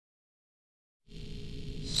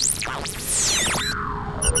The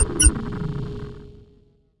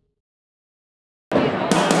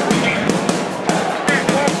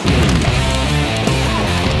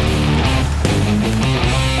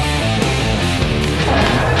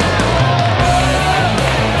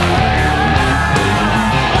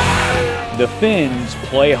Finns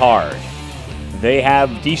play hard. They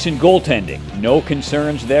have decent goaltending, no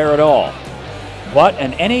concerns there at all. But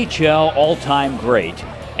an NHL all-time great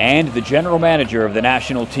and the general manager of the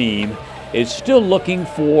national team is still looking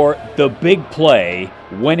for the big play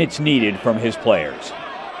when it's needed from his players.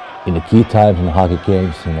 In the key times in the hockey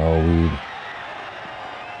games, you know,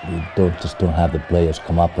 we don't have the players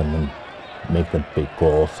come up and then make the big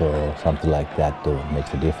goals or something like that to make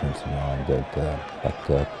the difference, you know.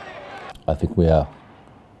 But I think we are a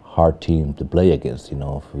hard team to play against, you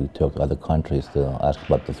know. If we talk to other countries to ask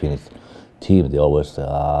about the Finnish team, they always say,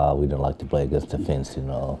 we don't like to play against the Finns, you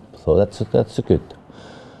know. So that's a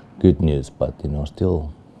good news, but, you know,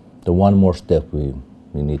 still the one more step we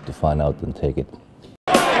need to find out and take it.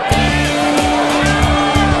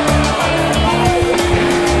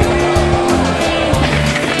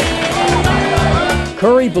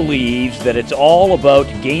 Kurri believes that it's all about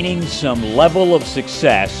gaining some level of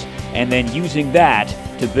success and then using that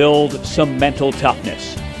to build some mental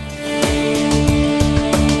toughness.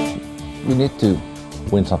 We need to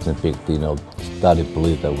win something big, you know, start to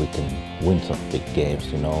believe that we can win some big games,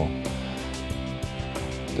 you know.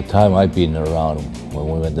 The time I've been around when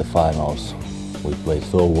we went to the finals, we played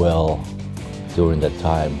so well during that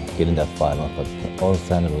time, getting that final, but all of a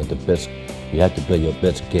sudden you had to play your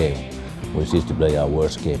best game. We used to play our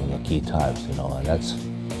worst game in the key times, you know, and that's,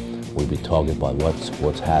 we'll be talking about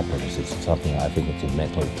what's happened. It's something I think it's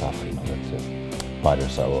mentally tough, you know, that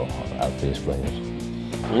fighters are our Finnish players.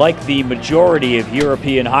 Like the majority of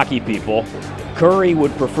European hockey people, Kurri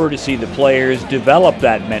would prefer to see the players develop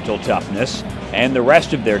that mental toughness and the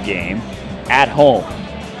rest of their game at home.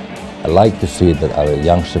 I like to see that our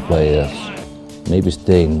youngster players maybe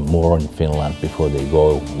staying more in Finland before they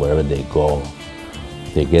go wherever they go.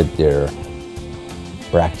 They get their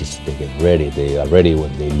practice, they get ready, they are ready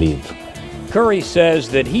when they leave. Kurri says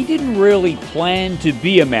that he didn't really plan to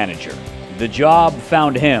be a manager. The job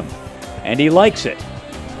found him, and he likes it,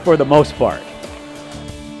 for the most part.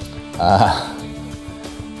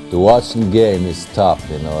 The watching game is tough,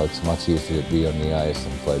 you know, it's much easier to be on the ice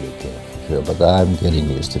and play the game. Sure, but I'm getting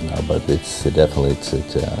used to it now, but it's definitely,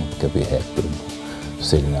 it can be hectic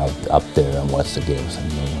sitting up there and watch the games.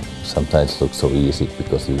 And, you know, sometimes it looks so easy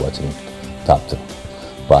because you're watching top to.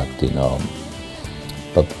 But, you know,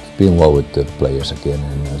 but being well with the players again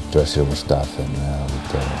and dressing room stuff and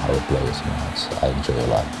with our players, you know, I enjoy a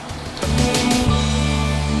lot.